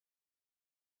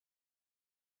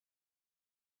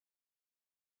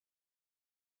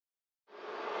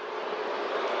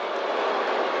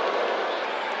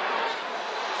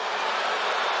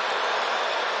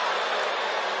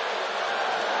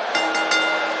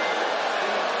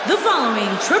The following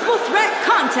triple threat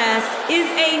contest is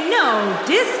a no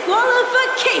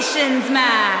disqualifications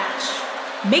match.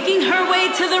 Making her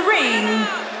way to the ring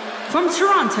from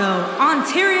Toronto,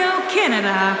 Ontario,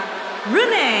 Canada,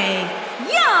 Renee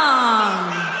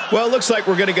Young. Well, it looks like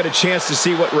we're going to get a chance to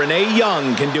see what Renee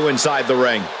Young can do inside the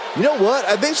ring. You know what?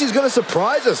 I think she's going to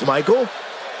surprise us, Michael.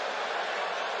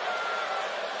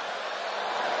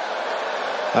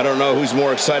 I don't know who's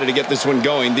more excited to get this one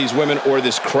going, these women or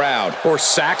this crowd. Or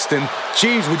Saxton.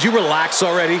 Jeez, would you relax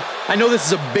already? I know this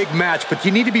is a big match, but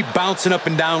you need to be bouncing up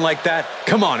and down like that.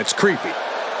 Come on, it's creepy.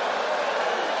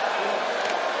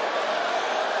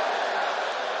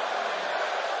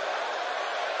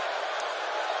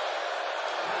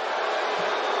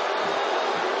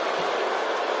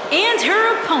 And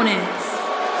her opponents.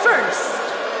 First,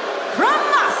 from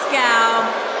Moscow,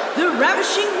 the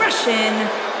ravishing Russian,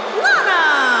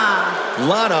 Lana.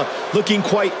 Lana looking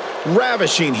quite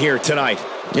ravishing here tonight.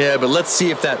 Yeah, but let's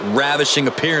see if that ravishing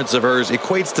appearance of hers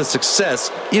equates to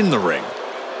success in the ring.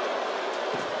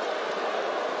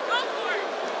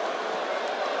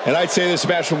 And I'd say this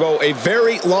match will go a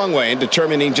very long way in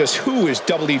determining just who is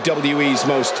WWE's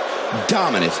most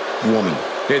dominant woman.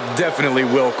 It definitely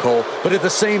will, Cole. But at the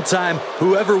same time,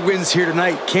 whoever wins here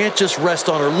tonight can't just rest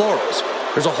on her laurels.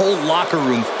 There's a whole locker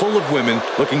room full of women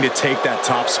looking to take that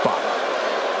top spot.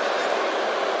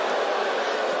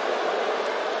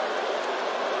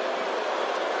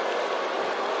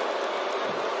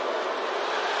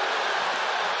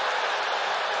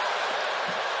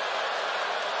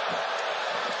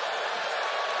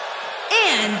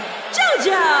 And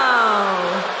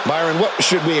JoJo. Byron, what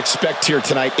should we expect here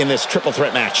tonight in this triple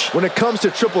threat match? When it comes to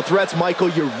triple threats, Michael,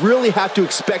 you really have to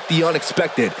expect the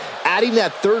unexpected. Adding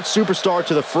that third superstar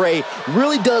to the fray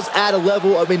really does add a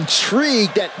level of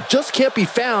intrigue that just can't be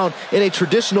found in a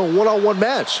traditional one-on-one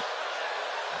match.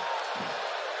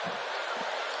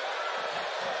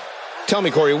 Tell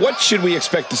me, Corey, what should we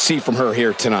expect to see from her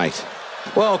here tonight?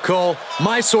 Well, Cole,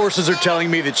 my sources are telling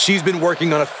me that she's been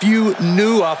working on a few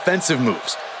new offensive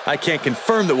moves. I can't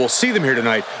confirm that we'll see them here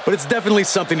tonight, but it's definitely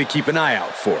something to keep an eye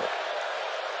out for.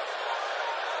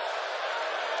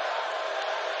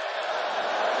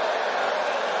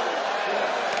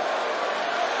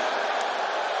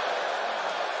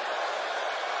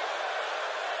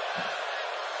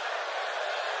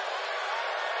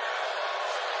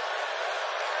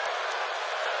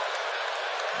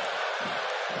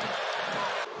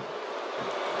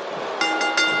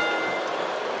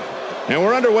 And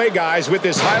we're underway, guys, with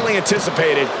this highly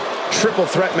anticipated triple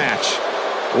threat match.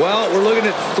 Well, we're looking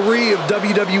at three of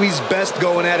WWE's best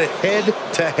going at it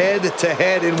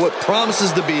head-to-head in what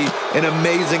promises to be an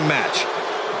amazing match.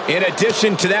 In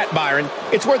addition to that, Byron,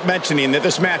 it's worth mentioning that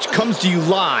this match comes to you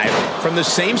live from the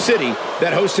same city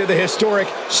that hosted the historic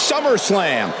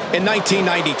SummerSlam in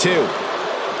 1992.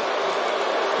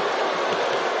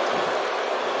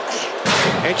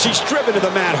 And she's driven to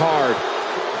the mat hard.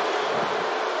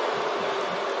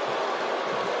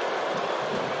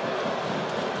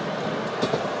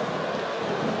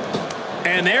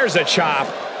 And there's a chop.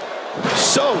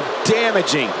 So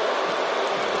damaging.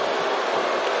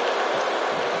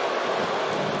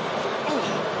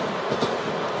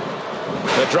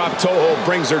 The drop toe hold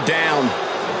brings her down.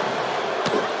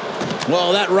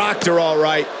 Well, that rocked her all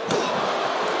right.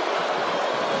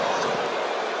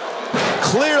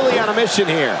 Clearly on a mission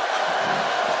here.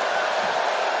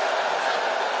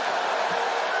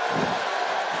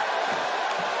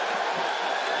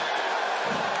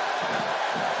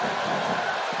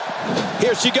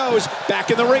 Here she goes,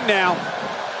 back in the ring now.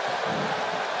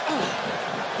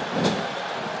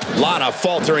 Lana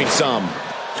faltering some.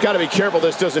 She's got to be careful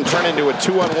this doesn't turn into a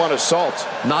 2-on-1 assault.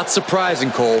 Not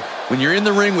surprising, Cole. When you're in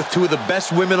the ring with two of the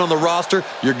best women on the roster,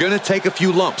 you're going to take a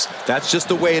few lumps. That's just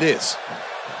the way it is.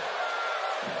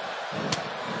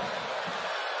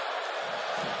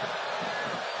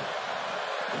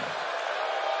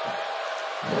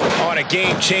 On a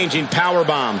game-changing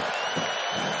powerbomb.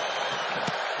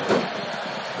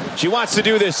 She wants to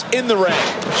do this in the ring.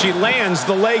 She lands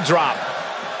the leg drop.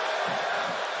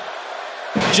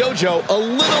 JoJo a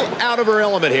little out of her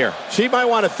element here. She might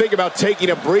want to think about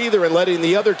taking a breather and letting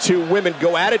the other two women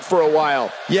go at it for a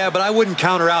while. Yeah, but I wouldn't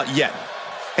count her out yet.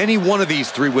 Any one of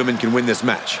these three women can win this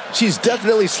match. She's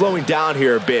definitely slowing down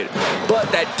here a bit,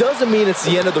 but that doesn't mean it's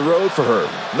the end of the road for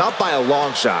her. Not by a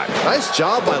long shot. Nice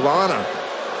job by Lana.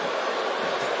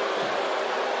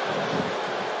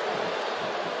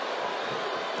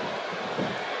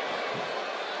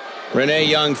 Renee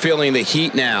Young feeling the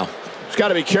heat now. She's got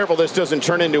to be careful this doesn't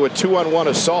turn into a 2-on-1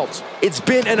 assault. It's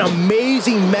been an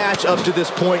amazing match up to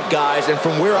this point, guys, and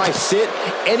from where I sit,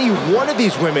 any one of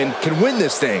these women can win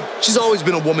this thing. She's always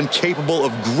been a woman capable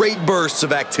of great bursts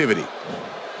of activity.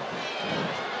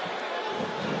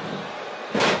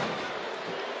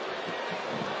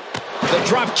 The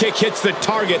drop kick hits the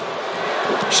target.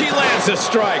 She lands a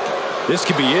strike. This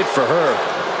could be it for her.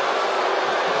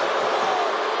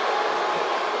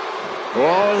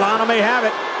 Oh, Lana may have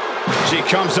it. She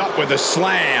comes up with a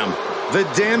slam. The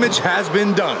damage has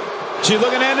been done. She's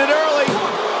looking to end it early.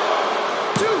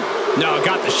 No,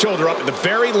 got the shoulder up at the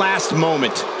very last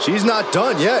moment. She's not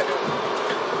done yet.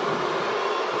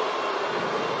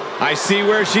 I see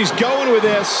where she's going with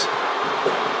this.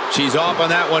 She's off on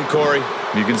that one, Corey.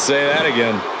 You can say that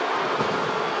again.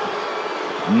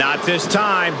 Not this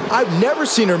time. I've never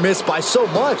seen her miss by so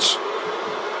much.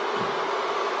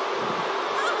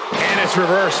 And it's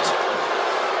reversed.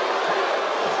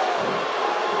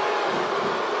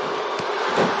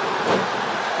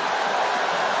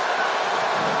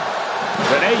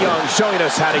 Renee Young showing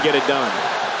us how to get it done.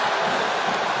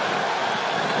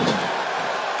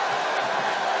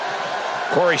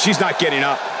 Corey, she's not getting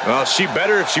up. Well, she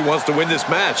better if she wants to win this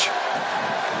match.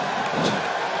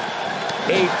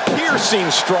 A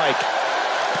piercing strike.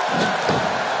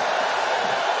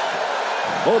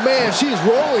 Oh, man, she's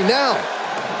rolling now.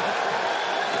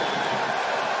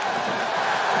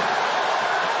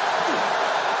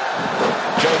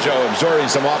 JoJo absorbing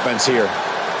some offense here.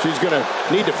 She's going to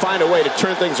need to find a way to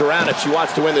turn things around if she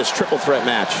wants to win this triple threat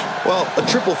match. Well, a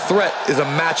triple threat is a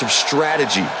match of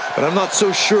strategy, but I'm not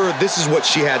so sure this is what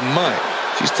she had in mind.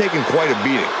 She's taken quite a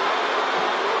beating.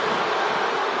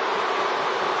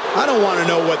 I don't want to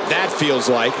know what that feels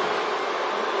like.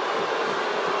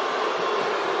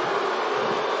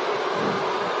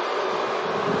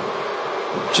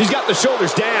 She's got the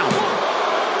shoulders down.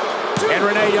 And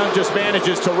Renee Young just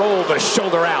manages to roll the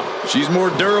shoulder out. She's more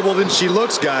durable than she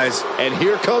looks, guys. And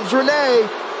here comes Renee.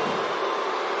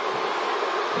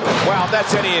 Well, if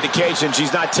that's any indication,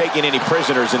 she's not taking any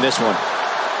prisoners in this one.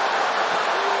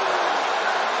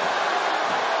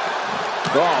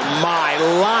 Oh, my,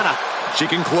 Lana. She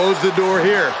can close the door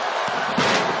here.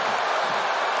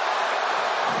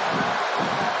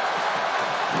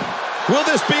 Will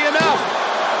this be enough?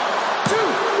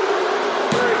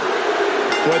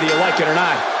 Whether you like it or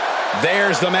not,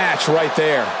 there's the match right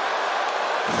there.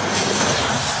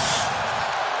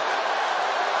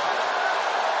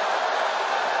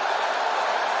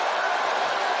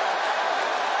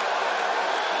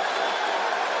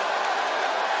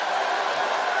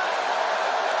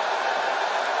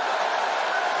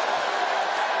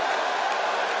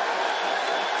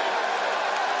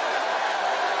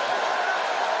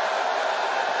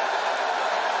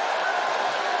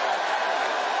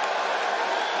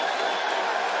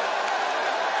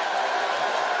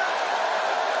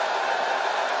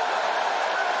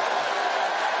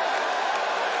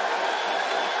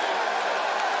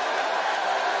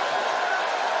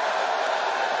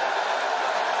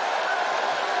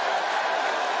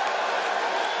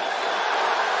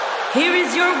 Here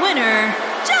is your winner,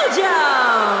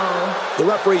 JoJo! The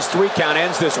referee's 3 count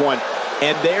ends this one.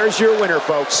 And there's your winner,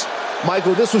 folks.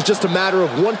 Michael, this was just a matter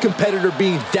of one competitor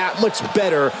being that much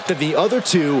better than the other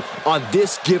two on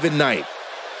this given night.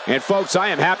 And folks, I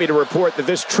am happy to report that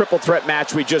this triple threat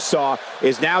match we just saw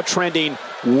is now trending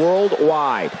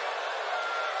worldwide.